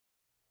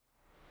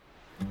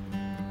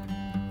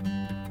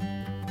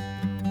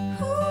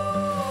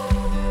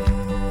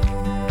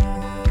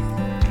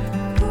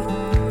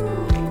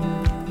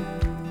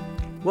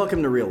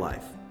Welcome to Real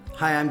Life.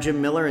 Hi, I'm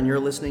Jim Miller, and you're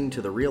listening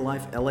to the Real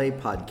Life LA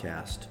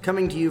podcast,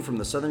 coming to you from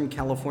the Southern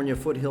California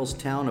foothills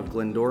town of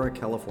Glendora,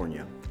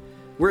 California.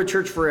 We're a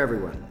church for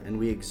everyone, and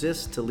we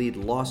exist to lead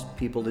lost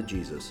people to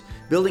Jesus,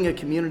 building a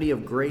community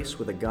of grace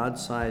with a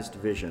God-sized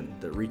vision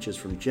that reaches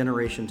from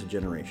generation to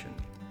generation.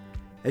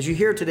 As you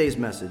hear today's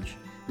message,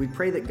 we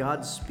pray that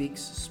God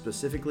speaks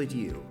specifically to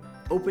you,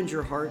 opens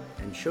your heart,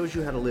 and shows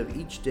you how to live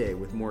each day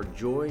with more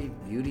joy,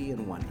 beauty,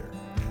 and wonder.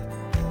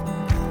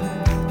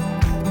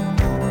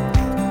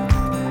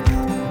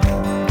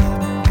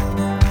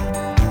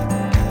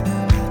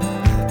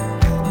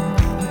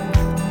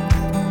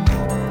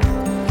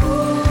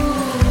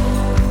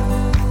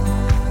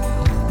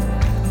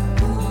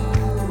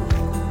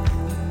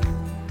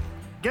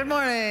 Good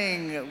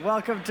morning.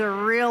 Welcome to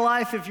Real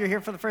Life. If you're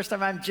here for the first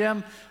time, I'm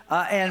Jim.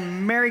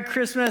 And Merry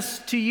Christmas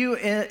to you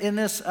in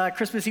this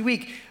Christmassy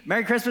week.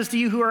 Merry Christmas to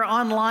you who are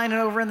online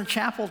and over in the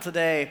chapel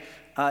today.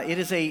 It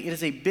is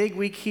a big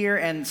week here,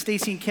 and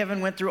Stacy and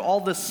Kevin went through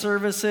all the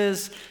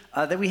services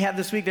that we have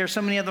this week. There's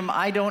so many of them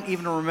I don't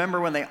even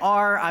remember when they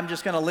are. I'm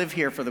just going to live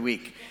here for the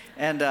week,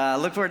 and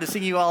look forward to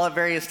seeing you all at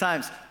various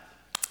times.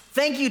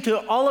 Thank you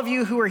to all of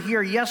you who were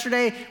here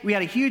yesterday. We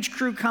had a huge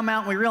crew come out,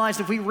 and we realized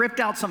if we ripped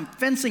out some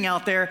fencing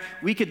out there,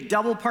 we could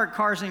double park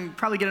cars and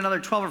probably get another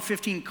 12 or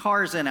 15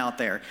 cars in out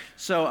there.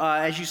 So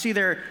as you see,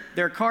 there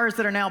are cars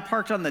that are now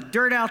parked on the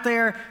dirt out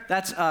there.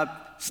 That's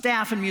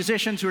staff and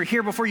musicians who are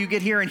here before you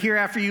get here and here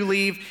after you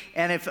leave.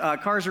 And if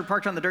cars are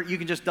parked on the dirt, you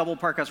can just double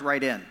park us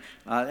right in.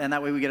 And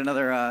that way we get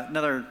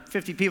another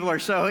 50 people or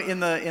so in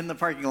the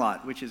parking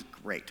lot, which is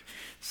great.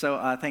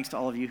 So thanks to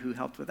all of you who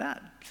helped with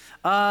that.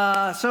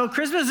 So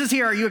Christmas is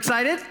here. Are you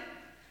excited?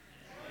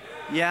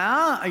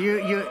 Yeah? Are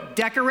you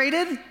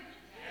decorated?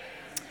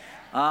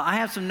 I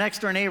have some next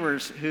door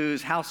neighbors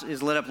whose house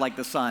is lit up like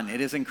the sun. It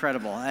is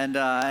incredible. And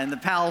the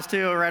pals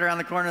too are right around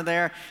the corner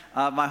there.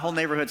 My whole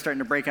neighborhood's starting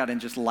to break out in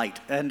just light.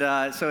 And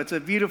so it's a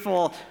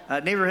beautiful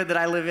neighborhood that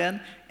I live in.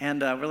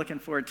 And we're looking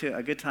forward to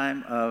a good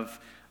time of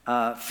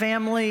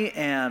family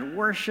and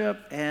worship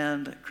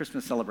and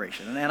Christmas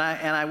celebration. And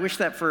I wish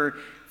that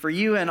for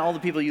you and all the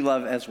people you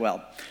love as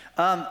well.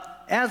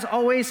 As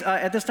always,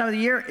 at this time of the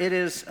year, it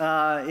is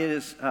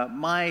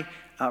my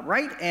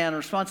right and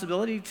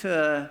responsibility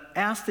to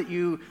ask that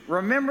you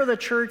remember the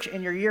church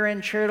in your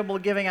year-end charitable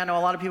giving. I know a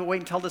lot of people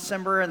wait until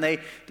December and they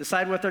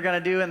decide what they're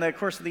going to do in the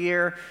course of the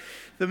year.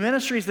 The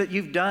ministries that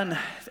you've done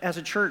as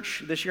a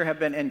church this year have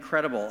been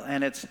incredible,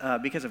 and it's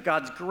because of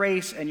God's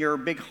grace and your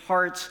big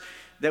hearts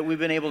that we've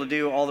been able to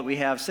do all that we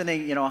have.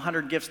 Sending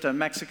 100 gifts to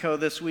Mexico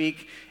this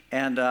week,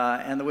 and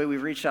the way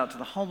we've reached out to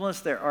the homeless.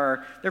 There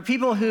are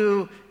people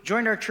who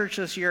joined our church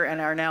this year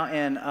and are now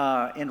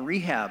in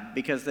rehab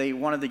because they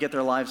wanted to get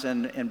their lives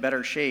in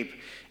better shape.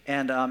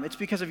 And it's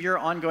because of your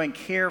ongoing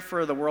care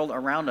for the world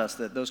around us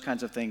that those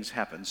kinds of things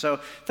happen. So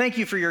thank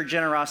you for your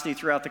generosity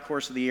throughout the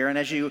course of the year. And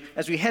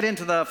as we head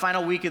into the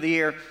final week of the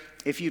year,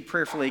 if you'd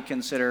prayerfully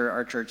consider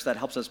our church, that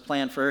helps us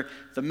plan for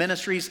the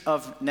ministries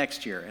of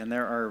next year. And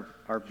there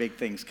are big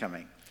things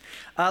coming.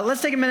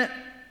 Let's take a minute.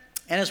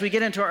 And as we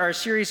get into our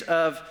series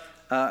of,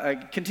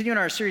 continuing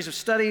our series of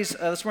studies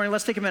this morning,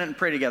 let's take a minute and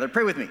pray together.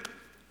 Pray with me.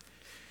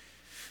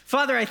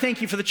 Father, I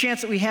thank you for the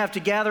chance that we have to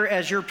gather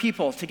as your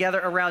people, to gather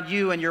around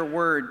you and your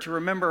word, to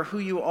remember who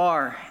you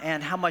are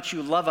and how much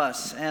you love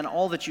us and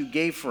all that you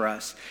gave for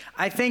us.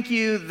 I thank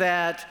you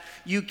that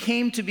you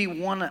came to be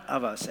one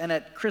of us. And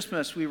at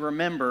Christmas, we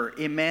remember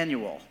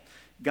Emanuel,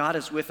 God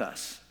is with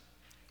us.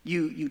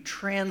 You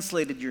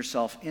translated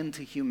yourself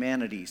into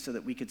humanity so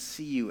that we could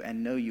see you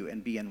and know you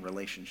and be in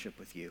relationship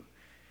with you.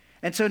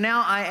 And so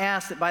now I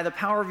ask that by the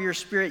power of your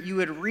Spirit, you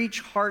would reach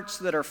hearts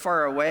that are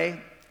far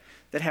away,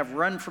 that have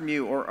run from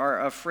you or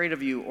are afraid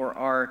of you or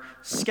are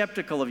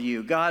skeptical of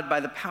you. God, by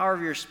the power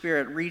of your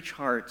Spirit, reach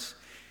hearts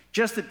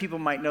just that people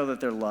might know that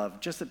they're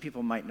loved, just that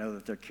people might know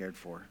that they're cared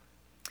for.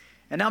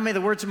 And now may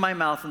the words of my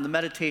mouth and the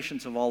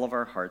meditations of all of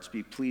our hearts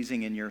be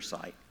pleasing in your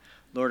sight.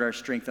 Lord, our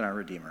strength and our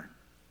Redeemer.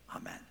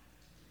 Amen.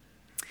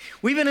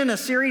 We've been in a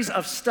series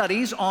of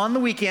studies on the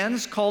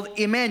weekends called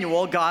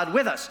Emanuel, God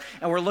with us.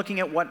 And we're looking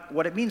at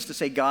what it means to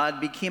say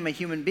God became a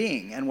human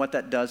being and what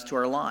that does to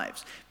our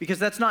lives. Because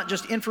that's not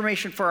just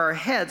information for our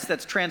heads,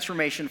 that's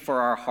transformation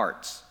for our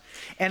hearts.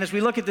 And as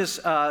we look at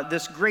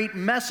this great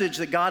message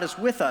that God is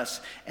with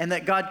us and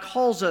that God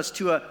calls us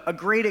to a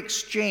great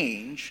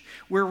exchange,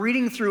 we're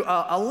reading through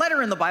a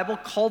letter in the Bible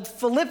called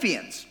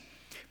Philippians.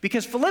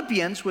 Because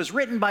Philippians was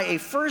written by a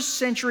first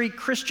century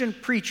Christian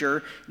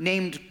preacher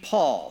named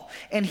Paul.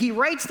 And he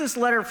writes this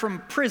letter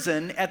from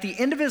prison at the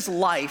end of his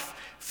life,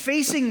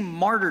 facing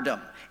martyrdom.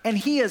 And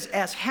he is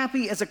as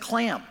happy as a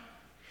clam.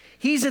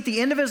 He's at the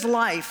end of his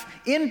life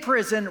in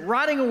prison,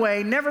 rotting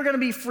away, never going to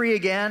be free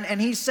again. And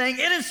he's saying,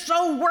 it is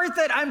so worth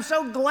it. I'm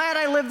so glad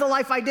I lived the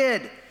life I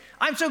did.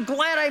 I'm so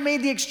glad I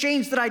made the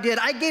exchange that I did.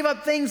 I gave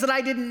up things that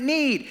I didn't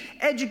need.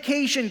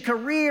 Education,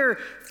 career,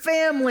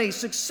 family,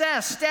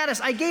 success,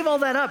 status. I gave all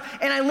that up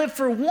and I lived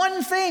for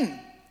one thing.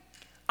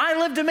 I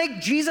lived to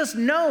make Jesus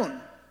known.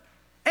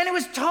 And it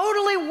was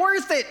totally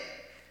worth it.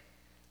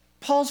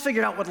 Paul's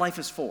figured out what life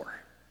is for.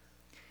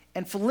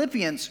 And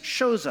Philippians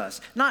shows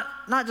us not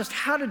just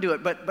how to do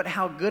it, but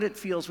how good it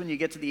feels when you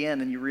get to the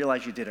end and you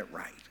realize you did it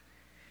right.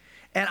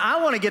 And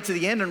I want to get to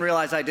the end and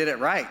realize I did it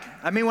right.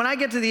 I mean, when I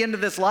get to the end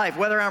of this life,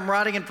 whether I'm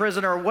rotting in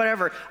prison or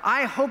whatever,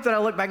 I hope that I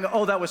look back and go,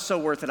 oh, that was so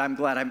worth it. I'm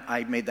glad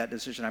I made that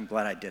decision. I'm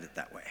glad I did it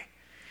that way.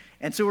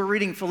 And so we're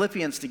reading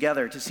Philippians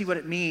together to see what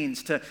it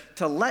means to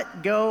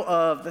let go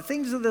of the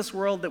things of this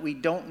world that we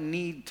don't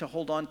need to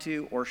hold on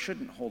to or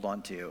shouldn't hold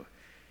on to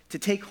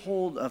take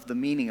hold of the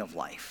meaning of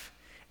life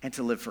and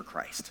to live for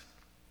Christ.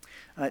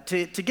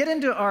 To get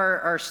into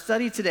our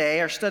study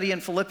today, our study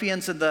in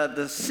Philippians and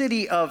the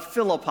city of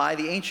Philippi,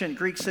 the ancient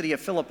Greek city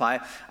of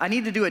Philippi, I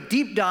need to do a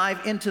deep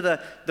dive into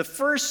the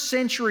first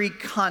century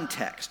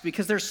context,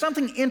 because there's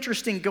something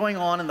interesting going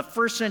on in the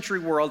first century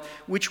world,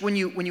 which when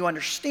you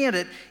understand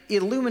it,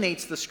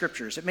 illuminates the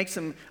scriptures. It makes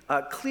them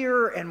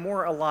clearer and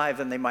more alive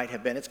than they might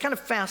have been. It's kind of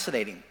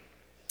fascinating.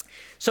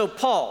 So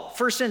Paul,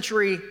 first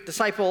century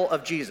disciple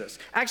of Jesus,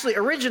 actually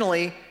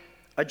originally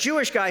a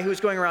Jewish guy who was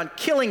going around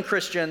killing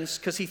Christians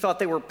because he thought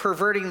they were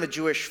perverting the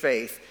Jewish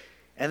faith,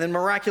 and then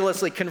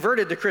miraculously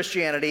converted to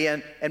Christianity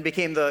and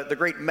became the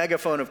great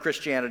megaphone of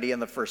Christianity in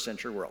the first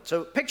century world.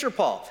 So picture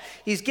Paul.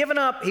 He's given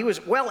up, he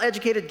was well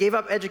educated, gave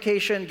up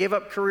education, gave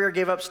up career,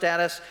 gave up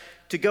status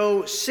to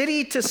go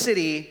city to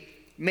city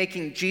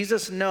making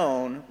Jesus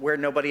known where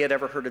nobody had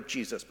ever heard of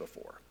Jesus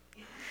before.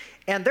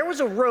 And there was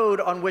a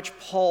road on which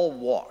Paul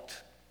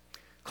walked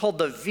called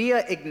the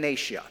Via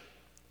Egnatia.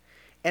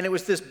 And it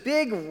was this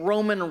big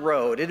Roman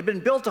road. It had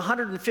been built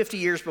 150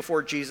 years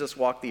before Jesus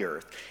walked the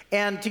earth.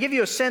 And to give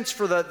you a sense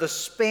for the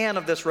span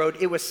of this road,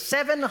 it was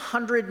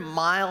 700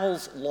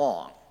 miles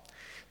long.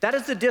 That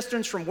is the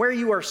distance from where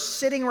you are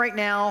sitting right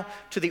now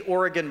to the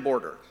Oregon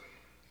border.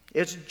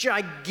 It's a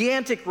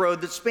gigantic road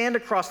that spanned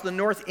across the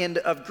north end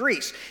of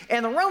Greece.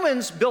 And the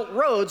Romans built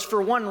roads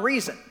for one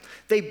reason.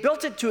 They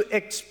built it to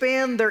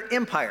expand their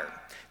empire.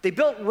 They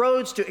built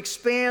roads to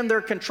expand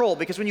their control,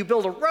 because when you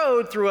build a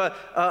road through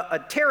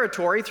a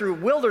territory, through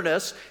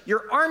wilderness,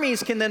 your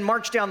armies can then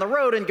march down the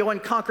road and go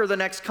and conquer the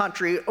next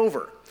country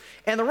over.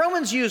 And the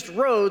Romans used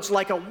roads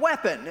like a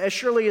weapon as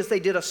surely as they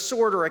did a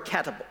sword or a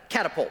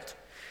catapult.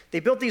 They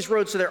built these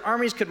roads so their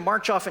armies could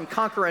march off and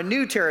conquer a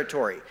new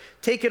territory,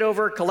 take it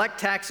over, collect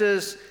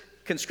taxes,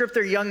 conscript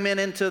their young men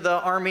into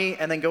the army,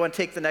 and then go and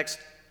take the next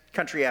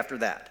country after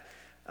that.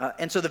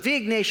 And so the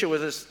Via Egnatia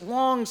was this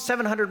long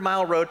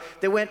 700-mile road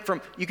that went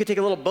from, you could take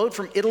a little boat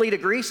from Italy to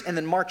Greece and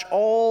then march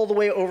all the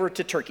way over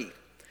to Turkey.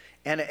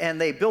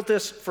 And they built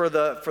this for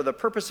the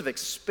purpose of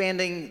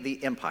expanding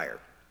the empire.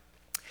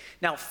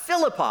 Now,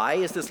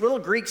 Philippi is this little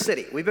Greek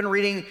city. We've been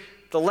reading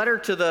the letter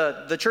to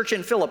the church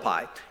in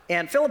Philippi.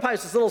 And Philippi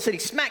is this little city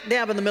smack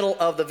dab in the middle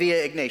of the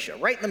Via Egnatia,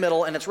 right in the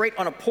middle, and it's right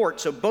on a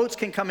port, so boats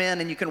can come in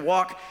and you can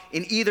walk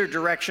in either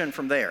direction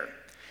from there.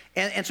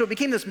 And so it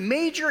became this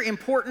major,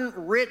 important,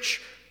 rich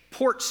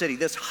port city,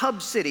 this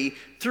hub city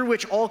through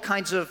which all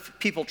kinds of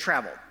people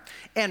traveled.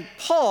 And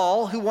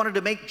Paul, who wanted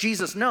to make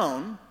Jesus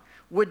known,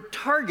 would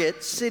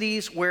target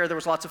cities where there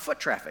was lots of foot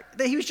traffic.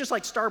 He was just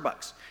like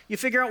Starbucks. You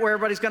figure out where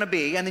everybody's going to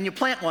be, and then you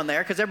plant one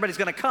there because everybody's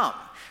going to come,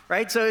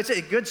 right? So it's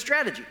a good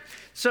strategy.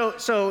 So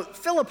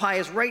Philippi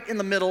is right in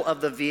the middle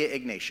of the Via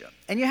Egnatia.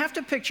 And you have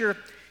to picture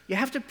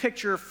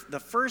the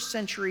first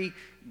century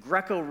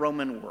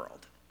Greco-Roman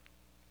world.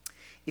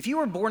 If you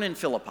were born in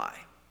Philippi,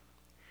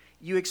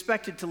 you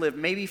expected to live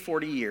maybe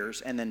 40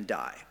 years and then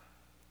die.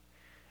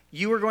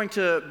 You were going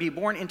to be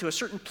born into a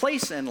certain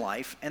place in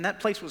life, and that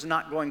place was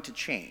not going to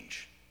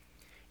change.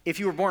 If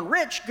you were born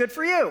rich, good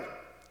for you.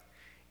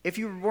 If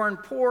you were born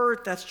poor,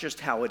 that's just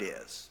how it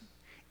is.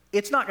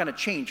 It's not going to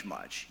change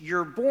much.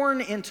 You're born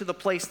into the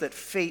place that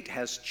fate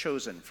has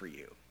chosen for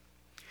you.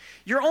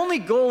 Your only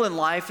goal in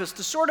life is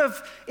to sort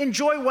of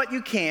enjoy what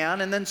you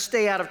can and then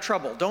stay out of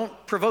trouble. Don't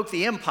provoke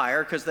the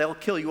empire because they'll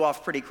kill you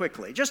off pretty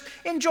quickly. Just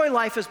enjoy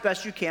life as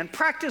best you can.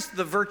 Practice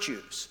the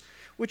virtues,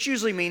 which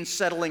usually means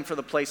settling for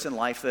the place in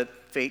life that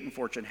fate and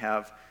fortune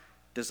have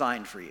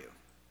designed for you.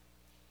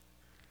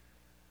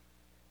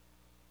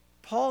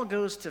 Paul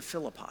goes to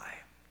Philippi,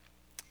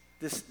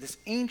 this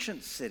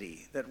ancient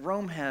city that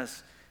Rome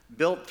has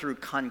built through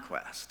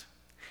conquest.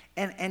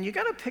 And you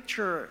got to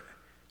picture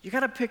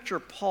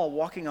Paul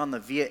walking on the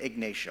Via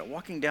Egnatia,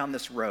 walking down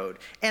this road.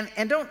 And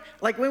don't,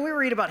 like when we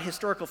read about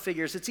historical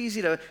figures, it's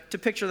easy to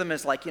picture them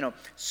as like,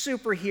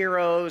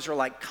 superheroes or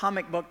like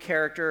comic book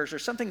characters or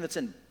something that's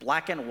in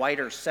black and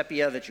white or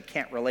sepia that you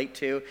can't relate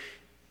to.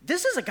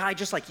 This is a guy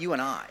just like you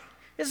and I.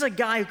 This is a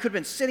guy who could have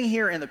been sitting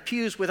here in the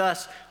pews with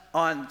us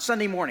on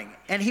Sunday morning,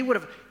 and he would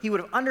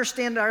have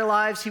understood our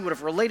lives, he would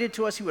have related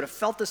to us, he would have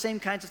felt the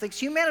same kinds of things.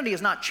 Humanity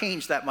has not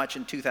changed that much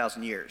in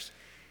 2,000 years.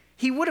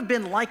 He would have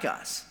been like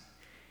us.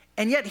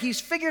 And yet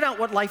he's figured out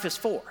what life is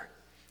for.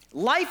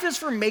 Life is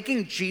for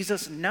making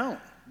Jesus known.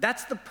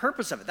 That's the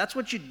purpose of it. That's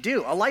what you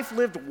do. A life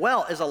lived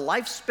well is a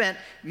life spent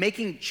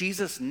making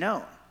Jesus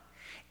known.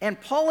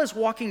 And Paul is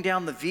walking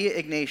down the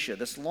Via Egnatia,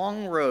 this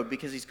long road,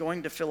 because he's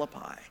going to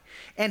Philippi.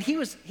 And he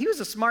was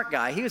a smart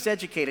guy. He was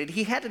educated.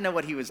 He had to know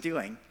what he was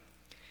doing.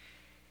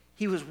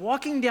 He was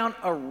walking down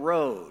a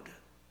road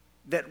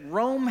that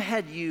Rome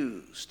had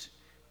used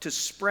to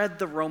spread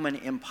the Roman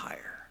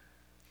Empire,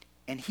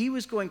 and he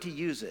was going to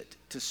use it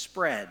to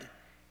spread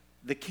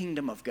the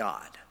kingdom of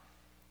God.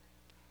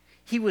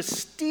 He was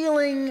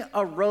stealing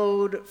a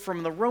road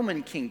from the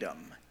Roman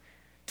kingdom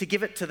to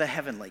give it to the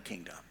heavenly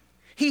kingdom.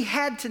 He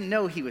had to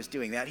know he was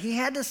doing that. He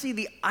had to see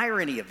the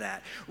irony of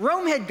that.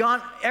 Rome had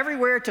gone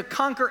everywhere to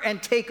conquer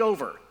and take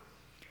over.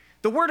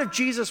 The word of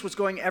Jesus was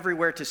going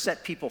everywhere to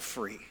set people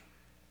free.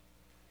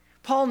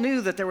 Paul knew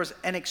that there was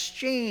an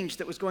exchange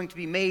that was going to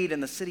be made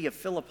in the city of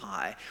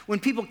Philippi. When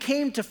people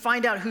came to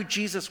find out who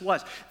Jesus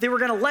was, they were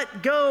going to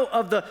let go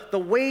of the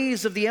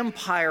ways of the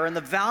empire and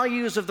the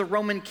values of the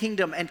Roman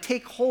kingdom and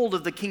take hold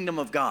of the kingdom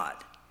of God.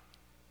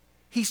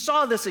 He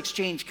saw this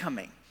exchange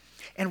coming.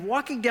 And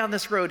walking down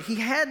this road, he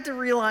had to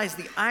realize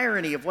the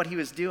irony of what he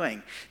was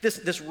doing.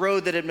 This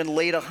road that had been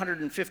laid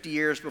 150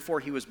 years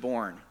before he was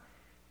born.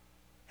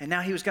 And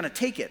now he was going to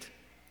take it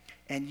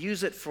and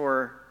use it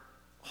for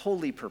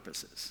holy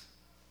purposes.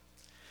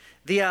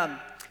 The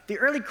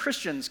early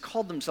Christians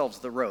called themselves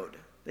the road.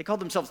 They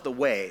called themselves the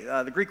way.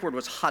 The Greek word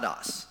was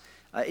hodos,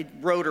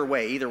 road or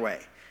way, either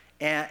way.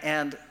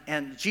 And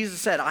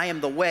Jesus said, I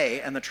am the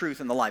way and the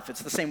truth and the life.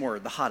 It's the same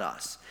word, the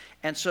hodos.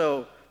 And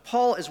so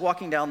Paul is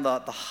walking down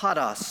the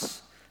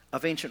hodos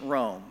of ancient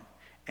Rome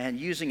and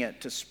using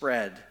it to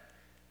spread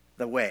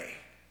the way,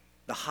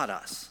 the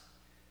hodos,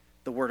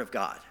 the word of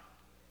God.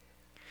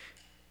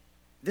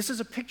 This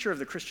is a picture of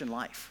the Christian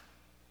life.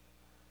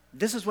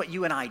 This is what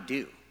you and I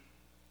do.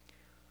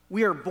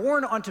 We are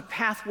born onto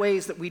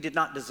pathways that we did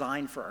not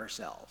design for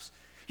ourselves.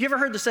 You ever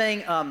heard the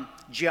saying,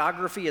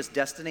 geography is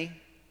destiny?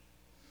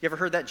 You ever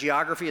heard that?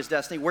 Geography is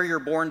destiny. Where you're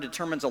born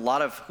determines a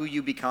lot of who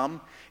you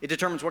become. It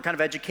determines what kind of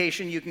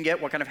education you can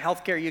get, what kind of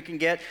health care you can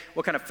get,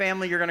 what kind of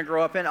family you're going to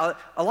grow up in. A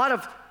lot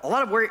of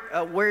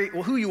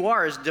who you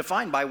are is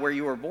defined by where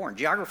you were born.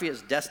 Geography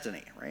is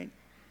destiny, right?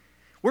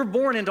 We're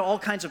born into all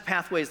kinds of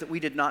pathways that we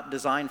did not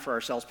design for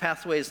ourselves,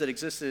 pathways that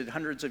existed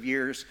hundreds of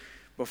years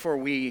before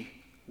we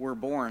were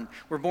born.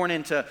 We're born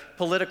into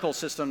political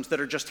systems that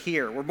are just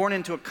here. We're born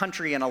into a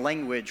country and a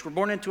language. We're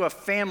born into a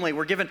family.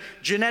 We're given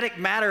genetic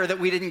matter that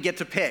we didn't get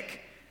to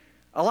pick.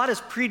 A lot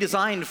is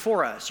pre-designed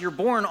for us. You're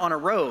born on a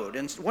road,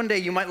 and one day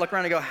you might look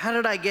around and go, how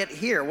did I get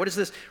here? What is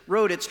this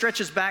road? It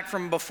stretches back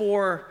from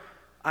before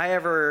I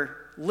ever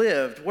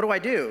lived. What do I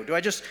do? Do I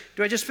just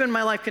spend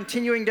my life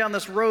continuing down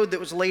this road that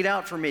was laid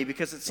out for me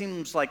because it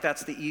seems like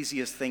that's the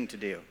easiest thing to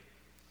do?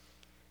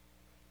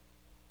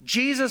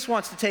 Jesus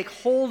wants to take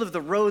hold of the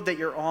road that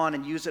you're on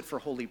and use it for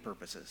holy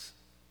purposes.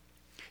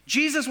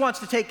 Jesus wants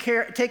to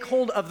take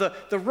hold of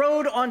the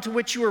road onto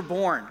which you were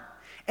born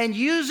and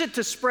use it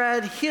to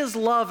spread his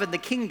love in the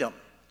kingdom.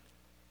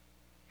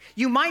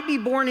 You might be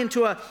born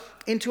into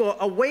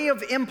a way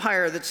of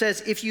empire that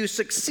says if you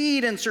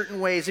succeed in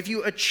certain ways, if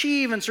you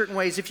achieve in certain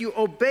ways, if you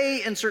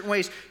obey in certain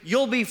ways,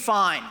 you'll be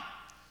fine.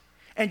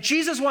 And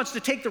Jesus wants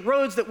to take the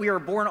roads that we are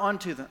born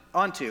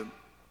onto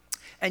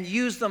and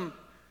use them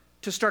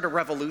to start a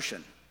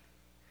revolution,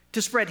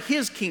 to spread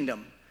his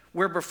kingdom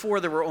where before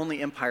there were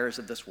only empires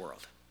of this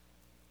world.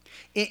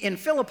 In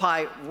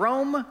Philippi,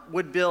 Rome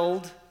would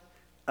build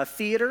a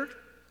theater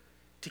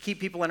to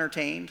keep people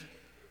entertained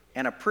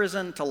and a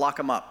prison to lock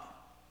them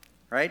up,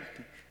 right?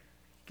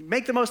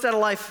 Make the most out of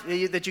life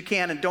that you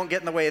can and don't get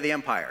in the way of the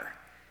empire,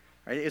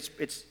 right?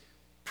 It's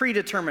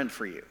predetermined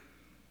for you.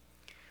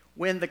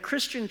 When the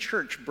Christian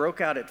church broke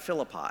out at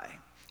Philippi,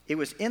 it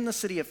was in the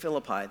city of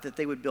Philippi that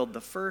they would build the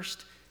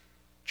first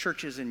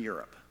churches in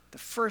Europe. The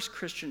first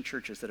Christian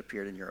churches that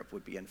appeared in Europe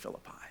would be in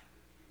Philippi.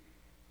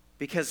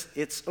 Because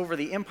it's over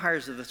the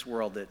empires of this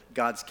world that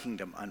God's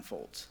kingdom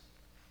unfolds.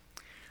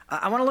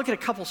 I want to look at a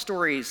couple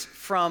stories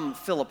from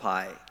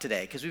Philippi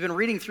today, because we've been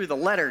reading through the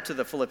letter to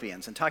the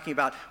Philippians and talking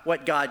about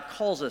what God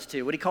calls us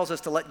to, what he calls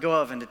us to let go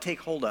of and to take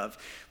hold of.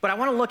 But I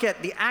want to look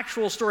at the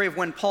actual story of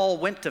when Paul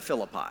went to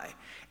Philippi,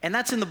 and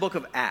that's in the book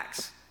of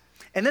Acts.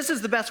 And this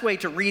is the best way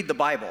to read the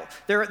Bible.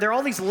 There are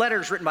all these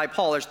letters written by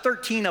Paul. There's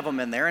 13 of them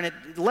in there, and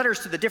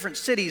letters to the different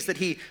cities that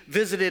he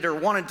visited or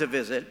wanted to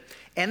visit.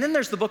 And then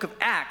there's the book of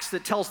Acts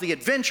that tells the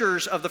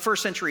adventures of the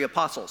first century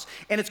apostles.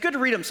 And it's good to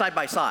read them side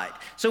by side.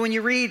 So when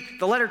you read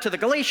the letter to the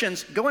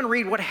Galatians, go and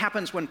read what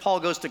happens when Paul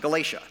goes to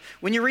Galatia.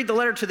 When you read the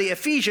letter to the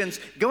Ephesians,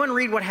 go and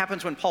read what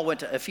happens when Paul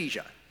went to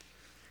Ephesia.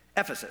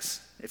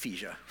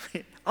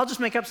 I'll just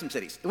make up some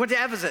cities. He went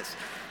to Ephesus.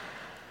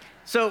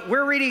 So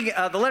we're reading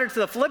the letter to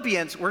the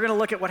Philippians. We're going to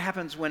look at what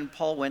happens when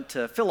Paul went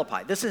to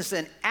Philippi. This is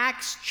in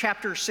Acts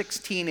chapter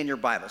 16 in your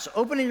Bible. So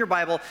open in your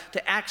Bible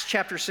to Acts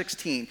chapter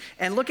 16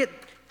 and look at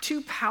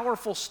two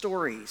powerful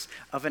stories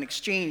of an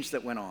exchange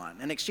that went on,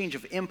 an exchange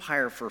of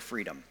empire for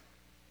freedom.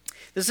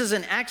 This is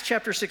in Acts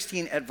chapter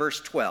 16 at verse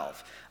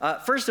 12.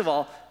 First of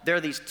all, there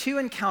are these two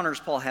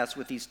encounters Paul has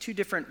with these two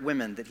different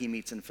women that he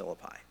meets in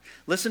Philippi.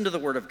 Listen to the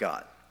word of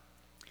God.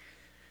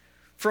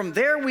 From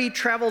there we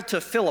traveled to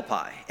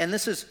Philippi, and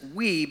this is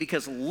we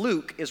because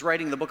Luke is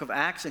writing the book of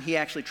Acts, and he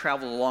actually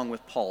traveled along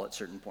with Paul at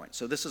certain points.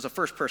 So this is a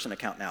first-person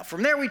account now.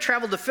 From there we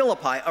traveled to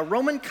Philippi, a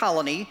Roman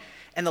colony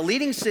and the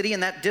leading city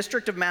in that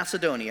district of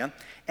Macedonia,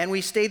 and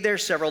we stayed there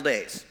several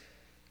days.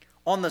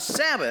 On the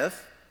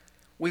Sabbath,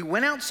 we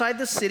went outside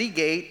the city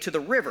gate to the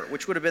river,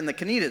 which would have been the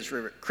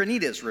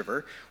Cnidus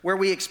River, where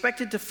we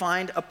expected to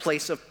find a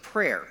place of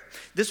prayer.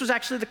 This was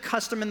actually the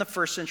custom in the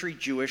first century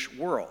Jewish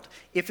world.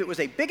 If it was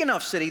a big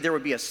enough city, there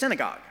would be a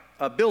synagogue,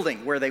 a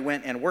building where they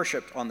went and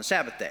worshiped on the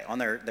Sabbath day, on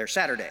their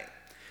Saturday.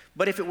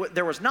 But if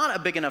there was not a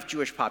big enough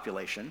Jewish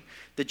population,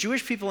 the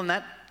Jewish people in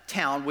that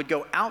town would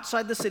go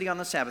outside the city on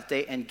the Sabbath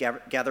day and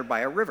gather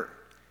by a river.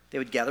 They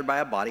would gather by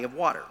a body of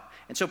water.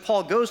 And so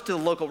Paul goes to the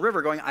local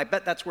river going, I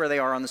bet that's where they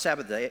are on the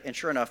Sabbath day. And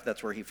sure enough,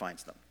 that's where he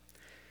finds them.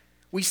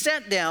 We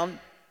sat down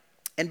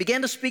and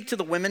began to speak to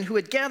the women who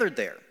had gathered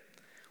there.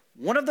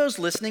 One of those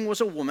listening was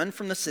a woman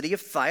from the city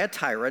of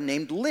Thyatira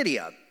named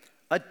Lydia,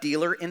 a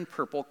dealer in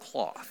purple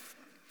cloth.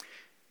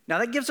 Now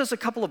that gives us a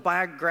couple of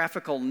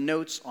biographical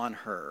notes on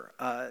her.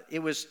 It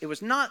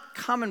was not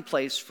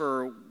commonplace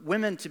for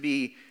women to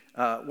be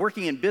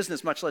working in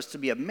business, much less to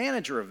be a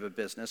manager of a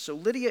business. So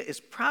Lydia is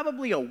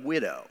probably a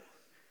widow.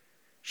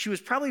 She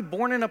was probably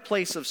born in a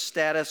place of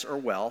status or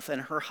wealth,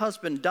 and her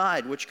husband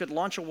died, which could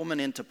launch a woman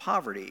into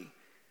poverty.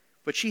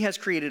 But she has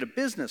created a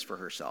business for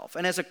herself.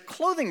 And as a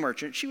clothing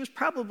merchant, she was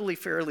probably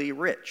fairly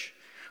rich.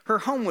 Her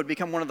home would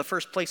become one of the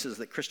first places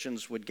that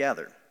Christians would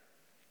gather.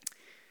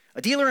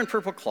 A dealer in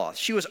purple cloth.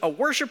 She was a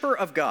worshiper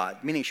of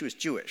God, meaning she was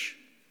Jewish.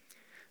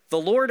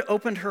 The Lord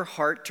opened her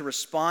heart to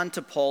respond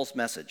to Paul's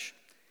message.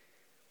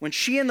 When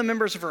she and the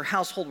members of her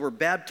household were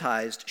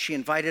baptized, she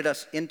invited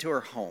us into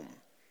her home.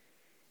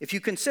 If you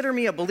consider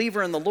me a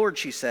believer in the Lord,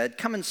 she said,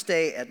 come and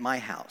stay at my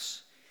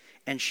house.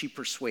 And she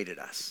persuaded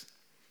us.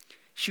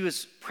 She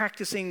was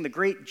practicing the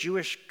great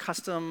Jewish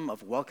custom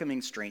of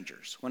welcoming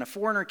strangers. When a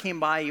foreigner came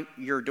by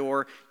your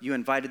door, you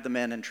invited them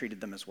in and treated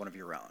them as one of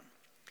your own.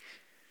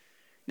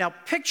 Now,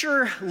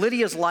 picture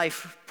Lydia's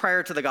life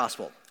prior to the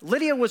gospel.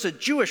 Lydia was a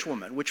Jewish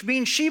woman, which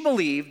means she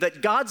believed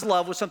that God's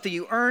love was something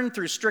you earned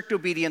through strict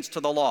obedience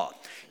to the law.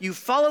 You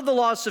followed the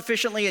laws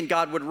sufficiently and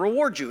God would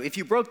reward you. If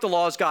you broke the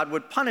laws, God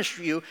would punish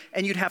you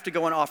and you'd have to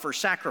go and offer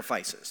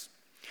sacrifices.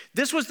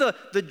 This was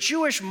the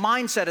Jewish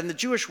mindset in the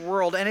Jewish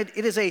world, and it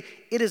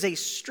is a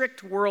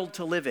strict world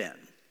to live in.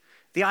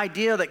 The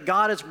idea that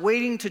God is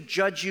waiting to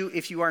judge you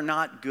if you are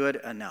not good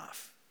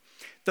enough.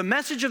 The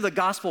message of the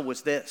gospel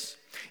was this: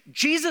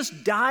 Jesus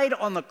died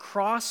on the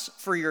cross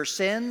for your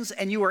sins,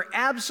 and you are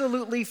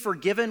absolutely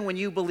forgiven when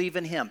you believe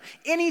in him.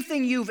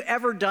 Anything you've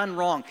ever done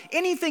wrong,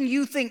 anything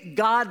you think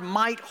God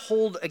might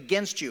hold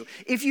against you,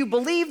 if you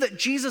believe that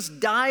Jesus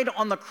died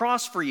on the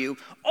cross for you,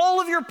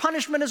 all of your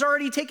punishment is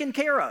already taken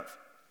care of.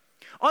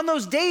 On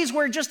those days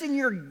where just in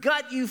your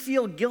gut you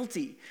feel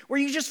guilty, where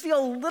you just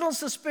feel a little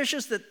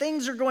suspicious that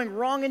things are going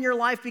wrong in your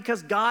life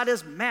because God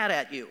is mad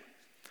at you,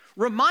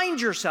 remind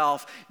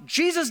yourself,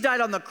 Jesus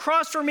died on the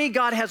cross for me.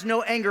 God has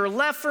no anger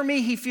left for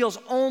me. He feels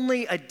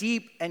only a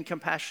deep and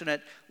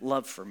compassionate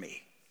love for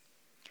me.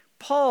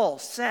 Paul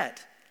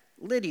set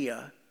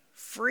Lydia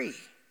free.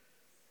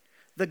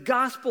 The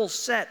gospel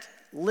set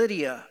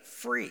Lydia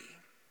free.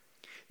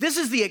 This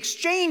is the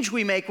exchange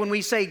we make when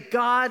we say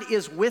God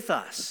is with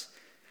us.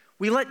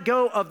 We let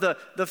go of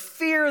the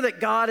fear that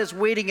God is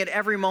waiting at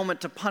every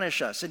moment to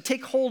punish us and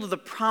take hold of the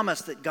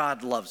promise that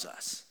God loves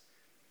us.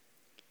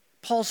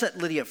 Paul set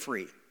Lydia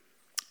free.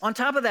 On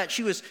top of that,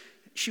 she was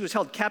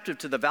held captive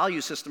to the value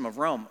system of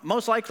Rome.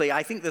 Most likely,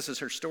 I think this is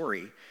her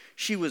story,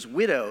 she was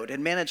widowed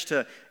and managed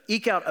to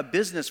eke out a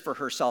business for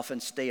herself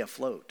and stay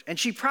afloat. And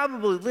she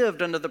probably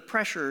lived under the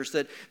pressures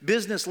that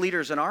business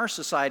leaders in our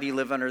society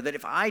live under, that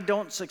if I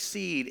don't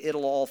succeed,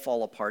 it'll all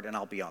fall apart and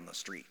I'll be on the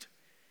street.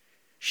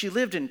 She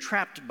lived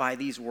entrapped by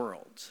these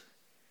worlds,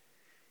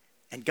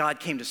 and God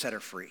came to set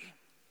her free.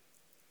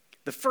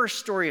 The first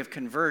story of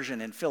conversion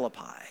in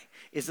Philippi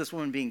is this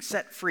woman being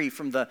set free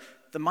from the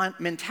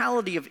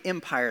mentality of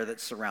empire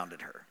that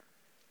surrounded her.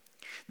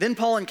 Then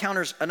Paul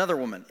encounters another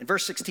woman in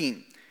verse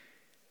 16.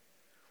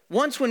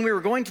 Once when we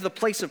were going to the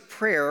place of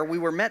prayer, we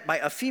were met by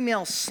a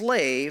female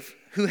slave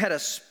who had a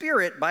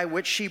spirit by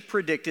which she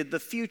predicted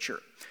the future.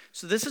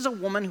 So this is a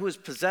woman who was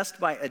possessed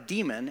by a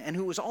demon and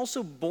who was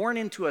also born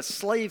into a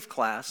slave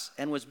class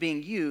and was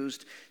being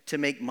used to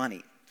make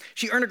money.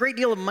 She earned a great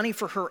deal of money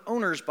for her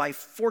owners by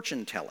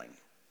fortune telling.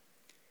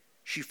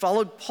 She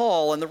followed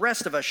Paul and the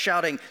rest of us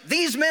shouting,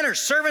 "These men are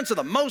servants of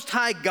the Most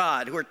High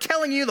God who are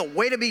telling you the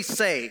way to be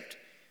saved."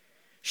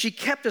 She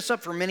kept us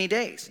up for many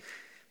days.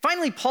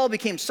 Finally, Paul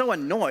became so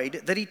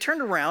annoyed that he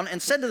turned around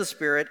and said to the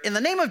spirit, "In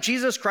the name of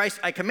Jesus Christ,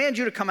 I command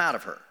you to come out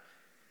of her."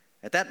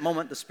 At that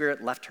moment, the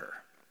spirit left her.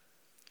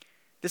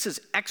 This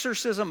is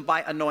exorcism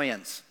by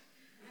annoyance.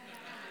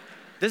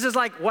 This is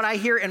like what I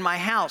hear in my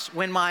house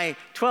when my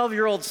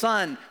 12-year-old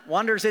son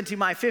wanders into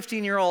my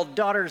 15-year-old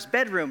daughter's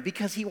bedroom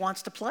because he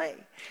wants to play.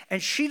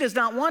 And she does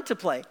not want to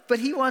play, but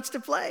he wants to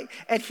play,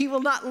 and he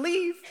will not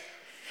leave.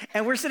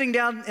 And we're sitting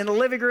down in the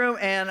living room,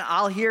 and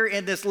I'll hear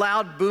in this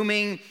loud,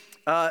 booming,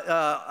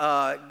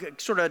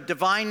 sort of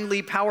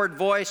divinely powered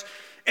voice,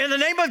 "In the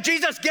name of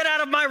Jesus, get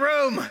out of my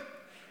room."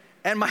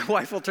 And my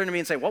wife will turn to me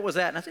and say, "What was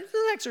that?" And I say, "It's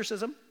an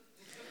exorcism."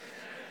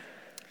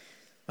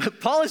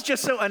 Paul is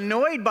just so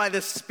annoyed by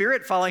this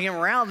spirit following him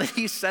around that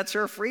he sets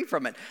her free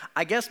from it.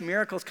 I guess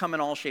miracles come in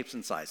all shapes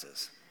and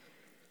sizes.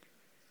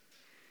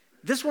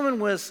 This woman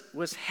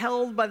was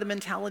held by the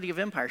mentality of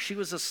empire. She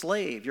was a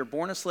slave. You're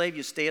born a slave,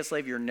 you stay a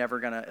slave, you're never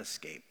going to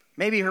escape.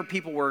 Maybe her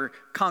people were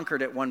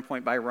conquered at one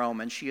point by Rome,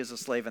 and she is a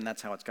slave, and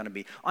that's how it's going to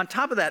be. On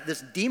top of that,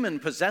 this demon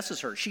possesses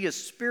her. She is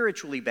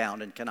spiritually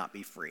bound and cannot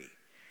be free.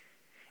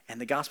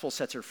 And the gospel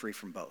sets her free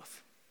from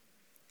both.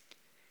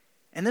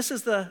 And this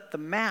is the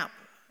map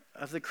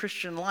of the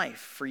Christian life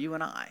for you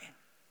and I.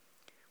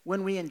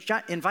 When we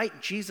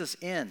invite Jesus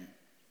in,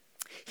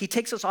 he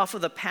takes us off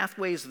of the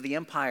pathways of the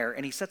empire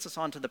and he sets us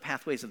onto the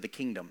pathways of the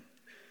kingdom.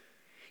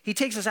 He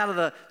takes us out of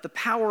the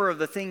power of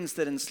the things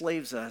that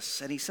enslaves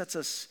us and he sets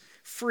us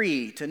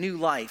free to new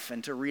life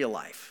and to real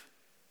life.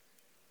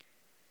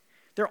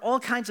 There are all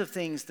kinds of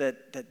things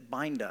that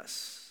bind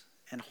us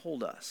and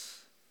hold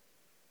us.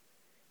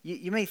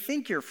 You may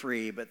think you're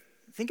free, but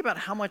think about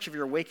how much of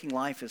your waking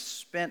life is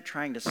spent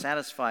trying to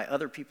satisfy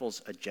other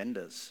people's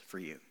agendas for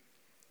you.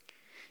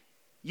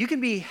 You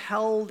can be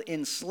held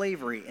in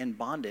slavery and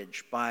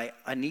bondage by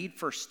a need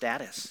for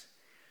status,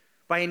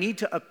 by a need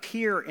to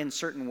appear in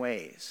certain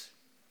ways.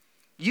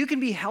 You can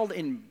be held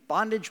in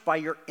bondage by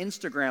your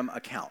Instagram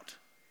account,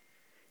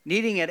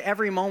 needing at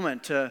every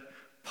moment to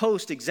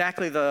post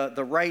exactly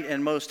the right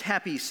and most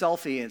happy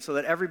selfie, and so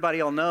that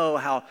everybody will know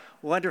how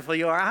wonderful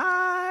you are.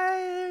 Hi,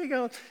 there you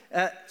go.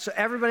 So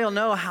everybody will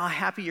know how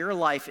happy your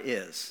life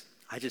is.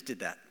 I just did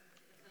that.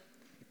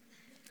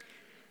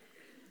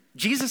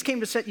 Jesus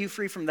came to set you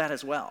free from that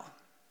as well.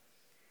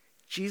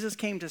 Jesus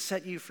came to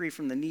set you free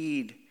from the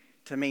need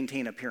to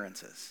maintain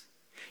appearances.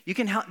 You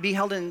can be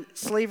held in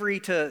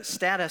slavery to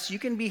status. You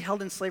can be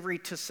held in slavery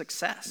to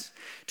success,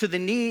 to the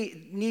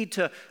need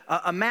to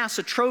amass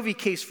a trophy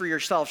case for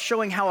yourself,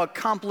 showing how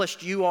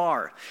accomplished you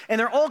are. And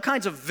there are all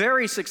kinds of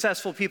very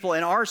successful people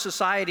in our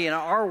society and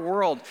our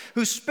world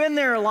who spend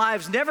their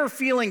lives never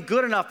feeling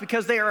good enough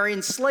because they are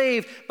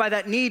enslaved by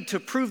that need to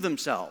prove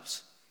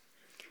themselves.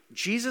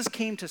 Jesus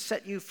came to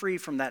set you free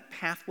from that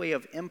pathway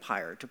of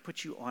empire to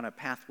put you on a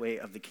pathway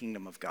of the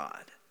kingdom of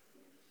God.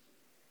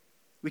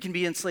 We can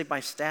be enslaved by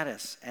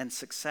status and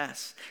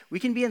success. We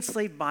can be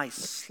enslaved by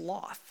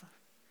sloth,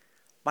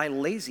 by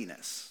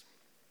laziness.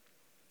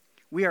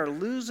 We are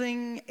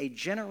losing a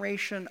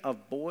generation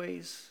of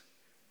boys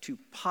to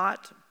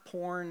pot,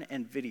 porn,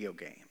 and video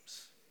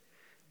games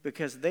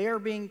because they are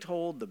being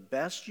told the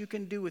best you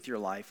can do with your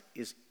life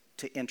is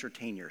to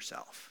entertain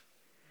yourself.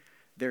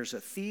 There's a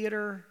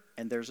theater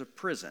and there's a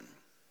prison.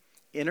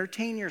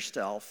 Entertain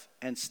yourself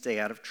and stay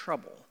out of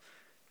trouble.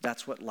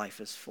 That's what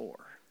life is for.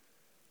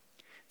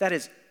 That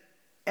is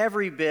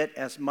every bit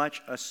as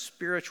much a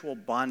spiritual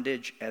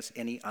bondage as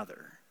any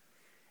other.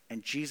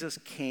 And Jesus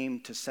came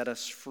to set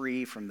us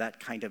free from that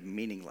kind of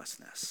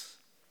meaninglessness.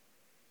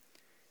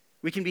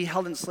 We can be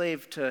held in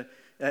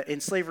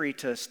slavery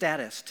to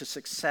status, to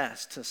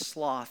success, to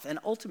sloth, and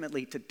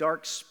ultimately to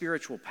dark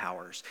spiritual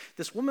powers.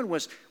 This woman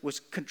was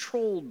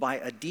controlled by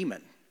a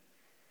demon.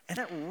 And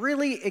that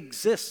really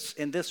exists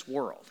in this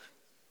world.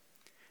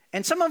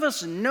 And some of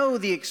us know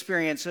the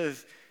experience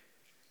of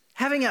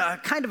having a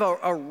kind of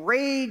a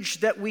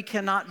rage that we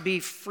cannot be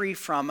free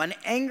from, an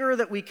anger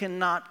that we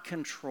cannot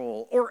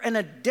control, or an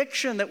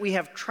addiction that we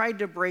have tried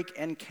to break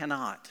and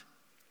cannot.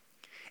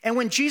 And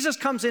when Jesus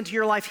comes into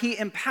your life, he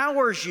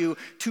empowers you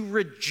to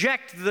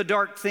reject the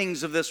dark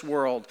things of this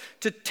world,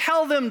 to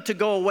tell them to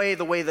go away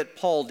the way that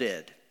Paul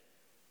did.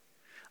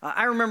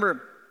 I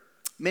remember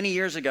many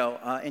years ago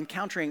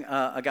encountering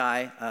a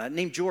guy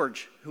named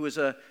George, who was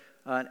an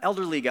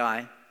elderly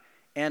guy,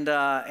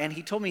 and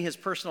he told me his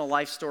personal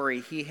life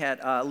story. He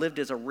had lived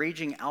as a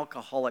raging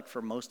alcoholic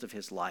for most of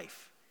his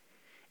life.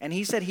 And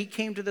he said he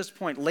came to this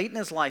point late in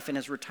his life, in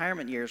his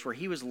retirement years, where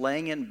he was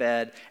laying in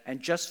bed and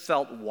just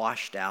felt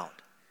washed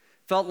out.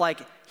 Felt like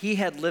he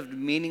had lived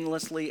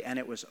meaninglessly and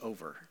it was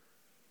over.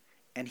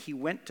 And he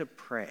went to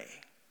pray.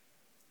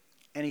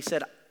 And he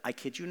said, I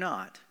kid you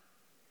not,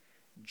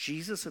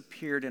 Jesus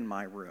appeared in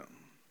my room,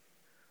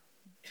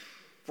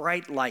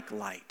 bright like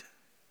light.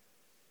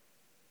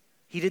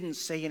 He didn't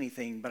say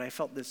anything, but I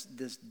felt this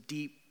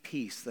deep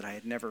peace that I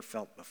had never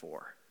felt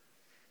before.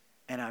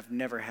 And I've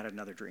never had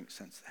another drink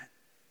since then.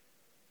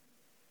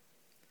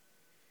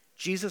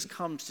 Jesus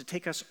comes to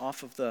take us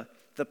off of the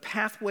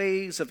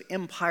pathways of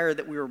empire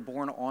that we were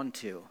born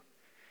onto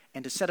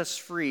and to set us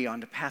free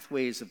onto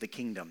pathways of the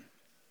kingdom,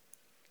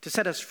 to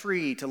set us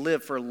free to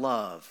live for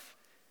love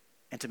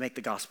and to make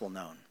the gospel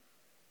known.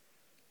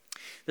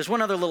 There's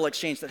one other little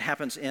exchange that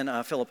happens in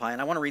Philippi,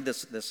 and I want to read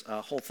this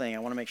whole thing. I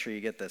want to make sure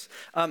you get this.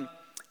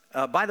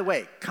 By the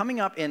way, coming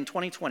up in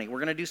 2020, we're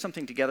going to do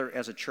something together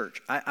as a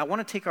church. I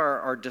want to take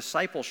our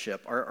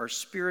discipleship, our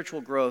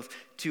spiritual growth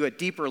to a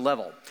deeper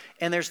level.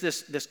 And there's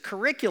this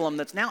curriculum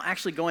that's now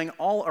actually going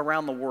all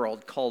around the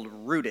world called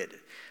Rooted.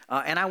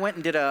 And I went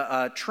and did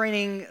a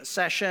training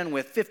session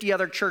with 50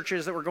 other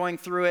churches that were going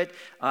through it,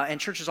 and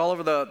churches all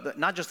over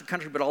not just the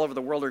country, but all over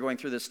the world are going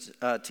through this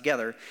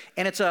together.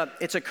 And it's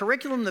a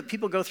curriculum that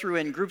people go through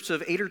in groups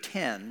of 8 or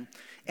 10,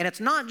 and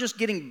it's not just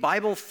getting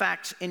Bible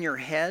facts in your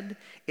head,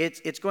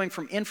 it's going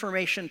from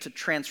information to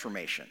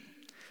transformation.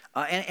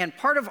 And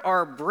part of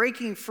our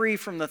breaking free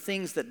from the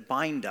things that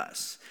bind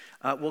us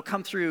will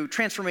come through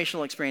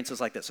transformational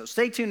experiences like this. So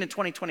stay tuned in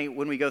 2020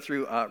 when we go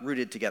through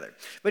Rooted together.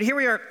 But here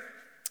we are.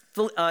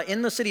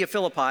 In the city of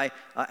Philippi,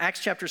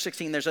 Acts chapter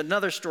 16, there's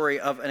another story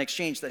of an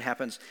exchange that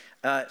happens,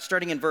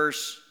 starting in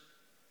verse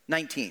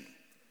 19.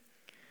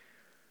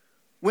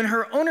 When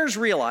her owners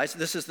realized,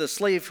 this is the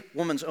slave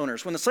woman's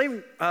owners, when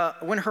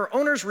her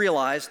owners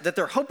realized that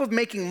their hope of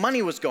making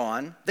money was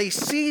gone, they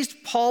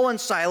seized Paul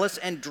and Silas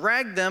and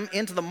dragged them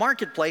into the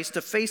marketplace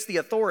to face the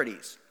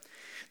authorities.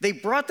 They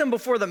brought them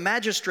before the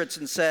magistrates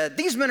and said,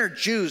 "These men are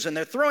Jews, and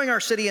they're throwing our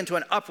city into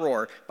an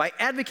uproar by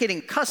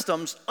advocating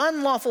customs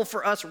unlawful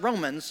for us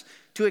Romans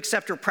to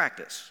accept or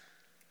practice."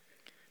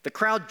 The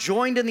crowd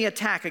joined in the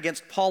attack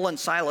against Paul and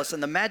Silas,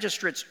 and the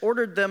magistrates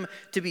ordered them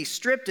to be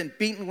stripped and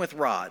beaten with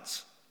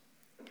rods.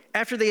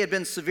 After they had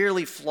been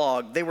severely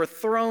flogged, they were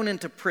thrown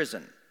into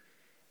prison,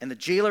 and the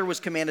jailer was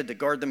commanded to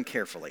guard them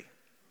carefully.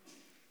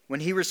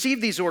 When he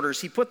received these orders,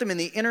 he put them in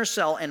the inner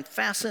cell and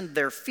fastened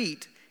their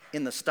feet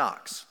in the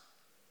stocks.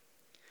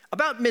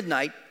 About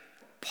midnight,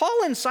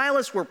 Paul and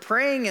Silas were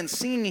praying and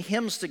singing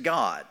hymns to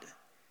God,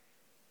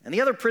 and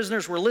the other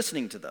prisoners were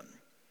listening to them.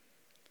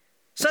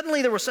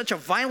 Suddenly, there was such a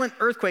violent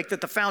earthquake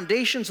that the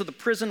foundations of the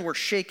prison were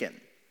shaken.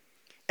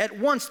 At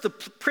once, the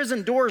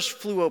prison doors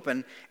flew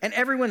open, and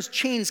everyone's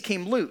chains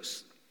came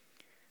loose.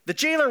 The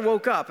jailer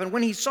woke up, and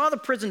when he saw the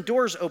prison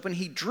doors open,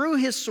 he drew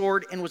his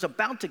sword and was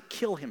about to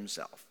kill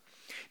himself.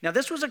 Now,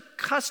 this was a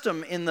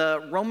custom in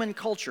the Roman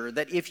culture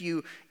that if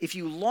you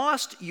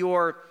lost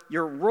your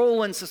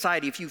role in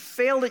society, if you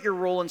failed at your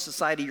role in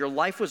society, your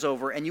life was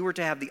over, and you were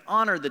to have the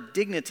honor, the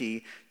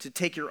dignity to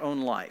take your own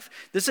life.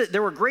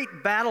 There were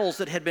great battles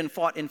that had been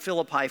fought in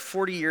Philippi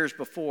 40 years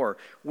before,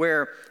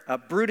 where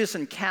Brutus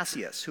and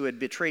Cassius, who had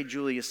betrayed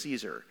Julius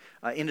Caesar,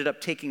 ended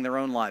up taking their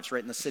own lives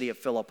right in the city of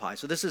Philippi.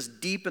 So this is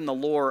deep in the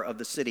lore of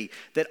the city,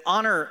 that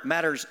honor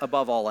matters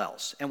above all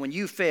else. And when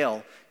you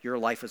fail, your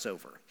life is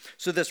over.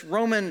 So this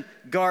Roman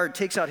guard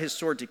takes out his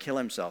sword to kill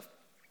himself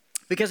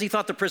because he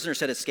thought the prisoners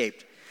had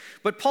escaped.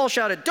 But Paul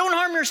shouted, "Don't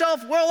harm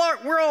yourself,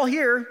 we're all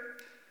here."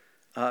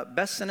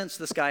 Best sentence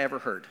this guy ever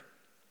heard.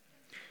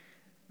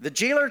 The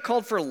jailer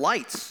called for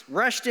lights,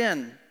 rushed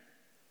in,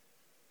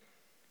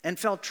 and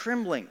fell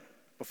trembling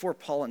before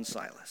Paul and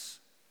Silas.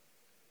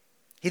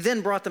 He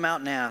then brought them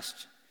out and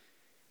asked,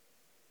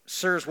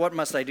 "Sirs, what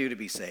must I do to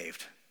be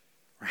saved?"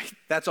 Right?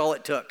 That's all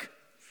it took.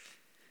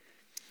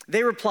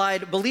 They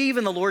replied, "Believe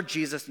in the Lord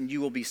Jesus and you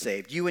will be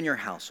saved, you and your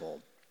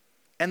household."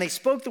 And they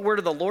spoke the word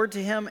of the Lord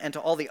to him and to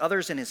all the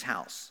others in his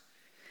house.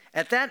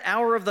 At that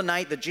hour of the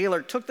night, the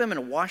jailer took them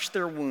and washed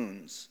their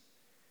wounds.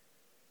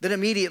 Then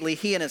immediately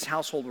he and his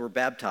household were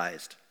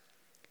baptized.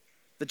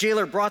 The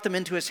jailer brought them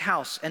into his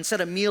house and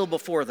set a meal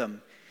before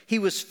them. He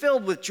was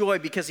filled with joy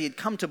because he had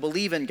come to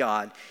believe in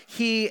God,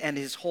 he and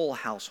his whole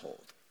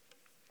household.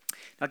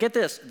 Now get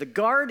this, the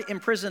guard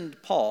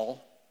imprisoned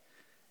Paul,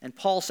 and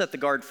Paul set the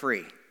guard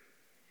free.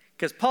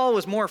 Because Paul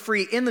was more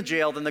free in the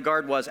jail than the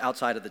guard was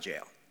outside of the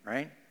jail,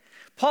 right?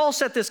 Paul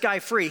set this guy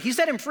free. He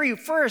set him free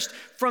first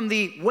from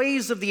the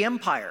ways of the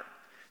empire.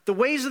 The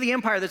ways of the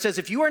empire that says,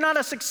 if you are not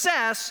a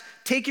success,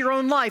 take your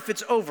own life,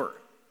 it's over.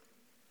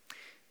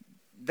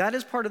 That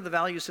is part of the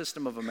value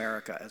system of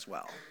America as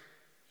well.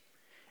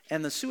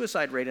 And the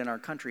suicide rate in our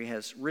country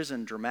has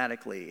risen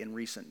dramatically in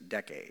recent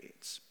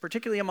decades,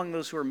 particularly among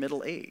those who are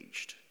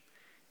middle-aged.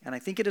 And I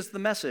think it is the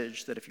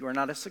message that if you are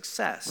not a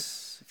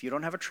success, if you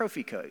don't have a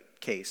trophy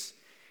case,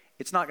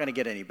 it's not going to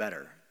get any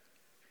better.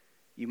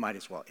 You might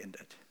as well end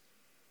it.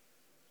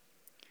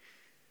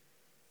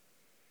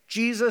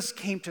 Jesus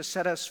came to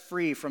set us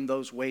free from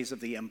those ways of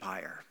the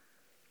empire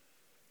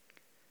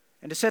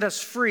and to set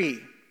us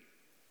free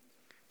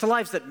to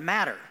lives that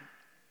matter,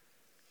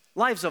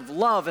 lives of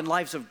love and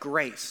lives of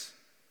grace,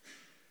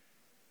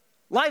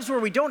 lives where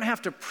we don't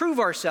have to prove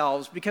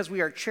ourselves because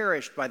we are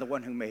cherished by the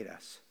one who made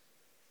us.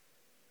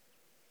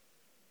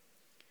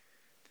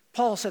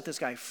 Paul set this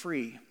guy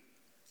free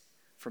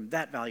from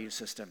that value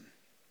system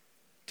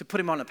to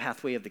put him on the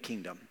pathway of the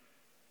kingdom.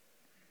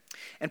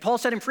 And Paul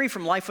set him free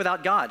from life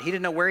without God. He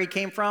didn't know where he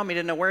came from. He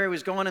didn't know where he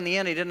was going in the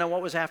end. He didn't know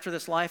what was after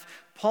this life.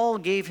 Paul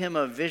gave him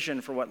a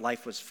vision for what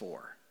life was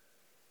for.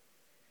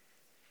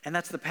 And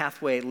that's the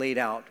pathway laid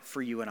out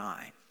for you and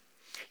I.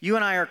 You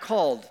and I are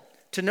called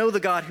to know the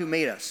God who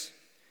made us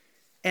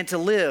and to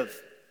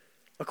live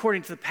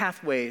according to the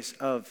pathways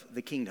of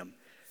the kingdom.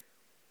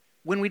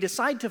 When we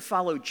decide to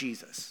follow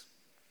Jesus,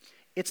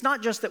 it's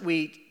not just that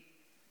we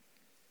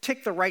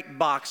tick the right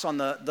box on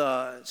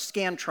the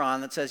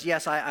Scantron that says,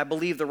 yes, I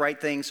believe the right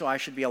thing, so I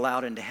should be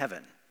allowed into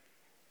heaven.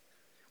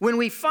 When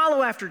we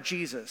follow after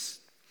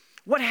Jesus,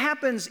 What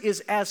happens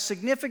is as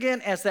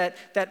significant as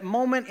that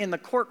moment in the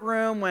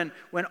courtroom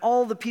when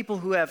all the people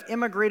who have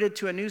immigrated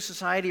to a new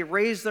society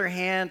raise their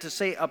hand to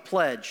say a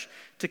pledge,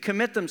 to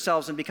commit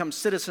themselves and become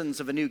citizens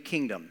of a new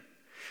kingdom.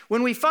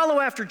 When we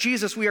follow after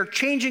Jesus, we are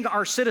changing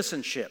our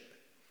citizenship.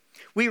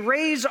 We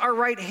raise our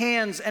right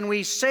hands and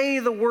we say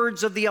the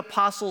words of the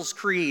Apostles'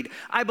 Creed.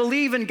 I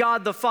believe in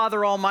God the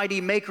Father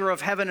Almighty, maker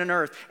of heaven and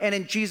earth, and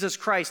in Jesus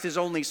Christ, his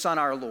only Son,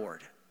 our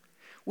Lord.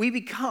 We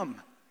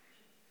become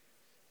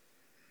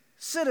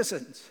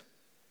citizens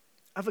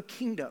of a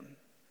kingdom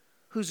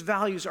whose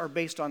values are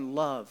based on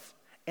love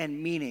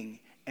and meaning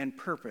and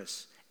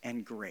purpose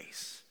and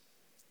grace.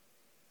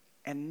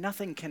 And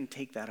nothing can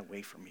take that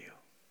away from you.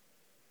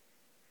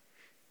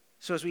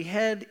 So as we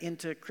head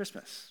into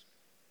Christmas,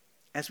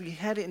 as we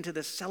head into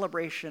the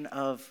celebration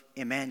of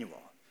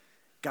Emanuel,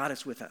 God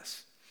is with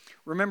us.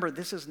 Remember,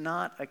 this is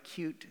not a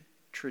cute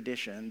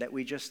tradition that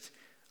we just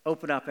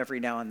open up every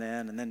now and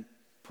then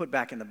put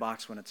back in the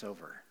box when it's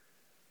over.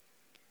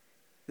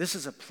 This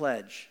is a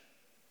pledge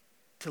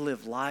to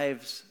live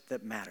lives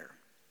that matter,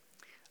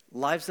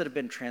 lives that have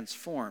been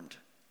transformed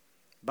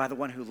by the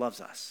one who loves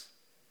us,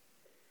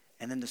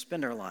 and then to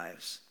spend our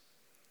lives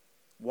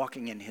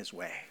walking in his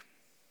way.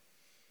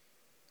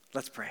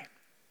 Let's pray.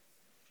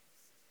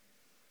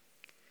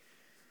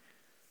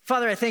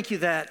 Father, I thank you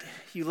that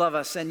you love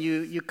us and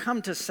you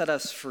come to set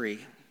us free.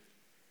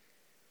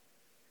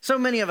 So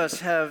many of us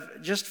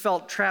have just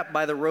felt trapped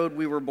by the road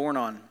we were born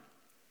on,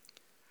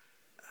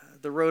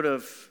 the road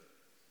of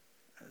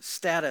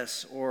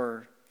status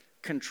or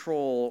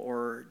control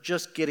or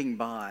just getting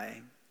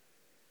by.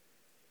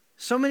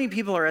 So many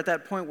people are at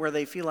that point where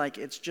they feel like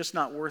it's just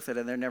not worth it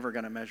and they're never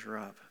going to measure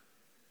up.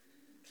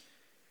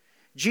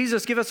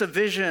 Jesus, give us a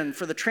vision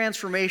for the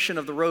transformation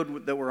of the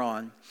road that we're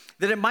on,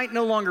 that it might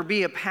no longer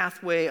be a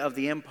pathway of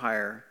the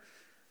empire,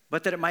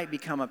 but that it might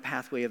become a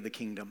pathway of the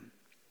kingdom.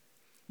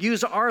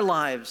 Use our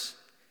lives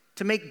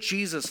to make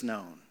Jesus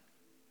known,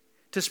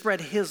 to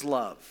spread his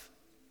love,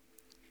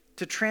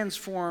 to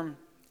transform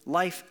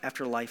life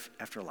after life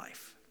after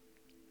life.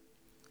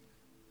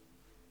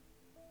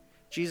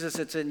 Jesus,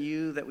 it's in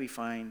you that we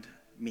find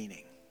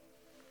meaning.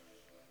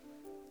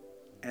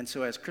 And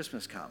so as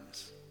Christmas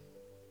comes,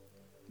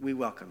 we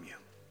welcome you.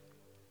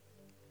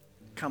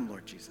 Come,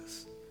 Lord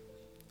Jesus.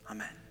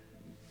 Amen.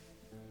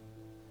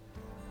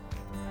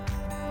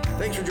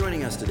 Thanks for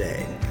joining us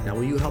today. Now,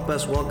 will you help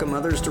us welcome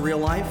others to Real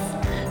Life?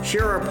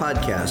 Share our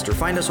podcast or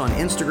find us on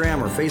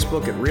Instagram or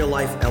Facebook at Real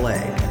Life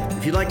LA.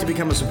 If you'd like to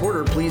become a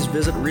supporter, please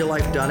visit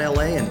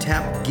reallife.la and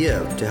tap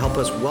Give to help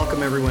us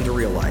welcome everyone to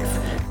Real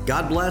Life.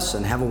 God bless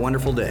and have a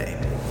wonderful day.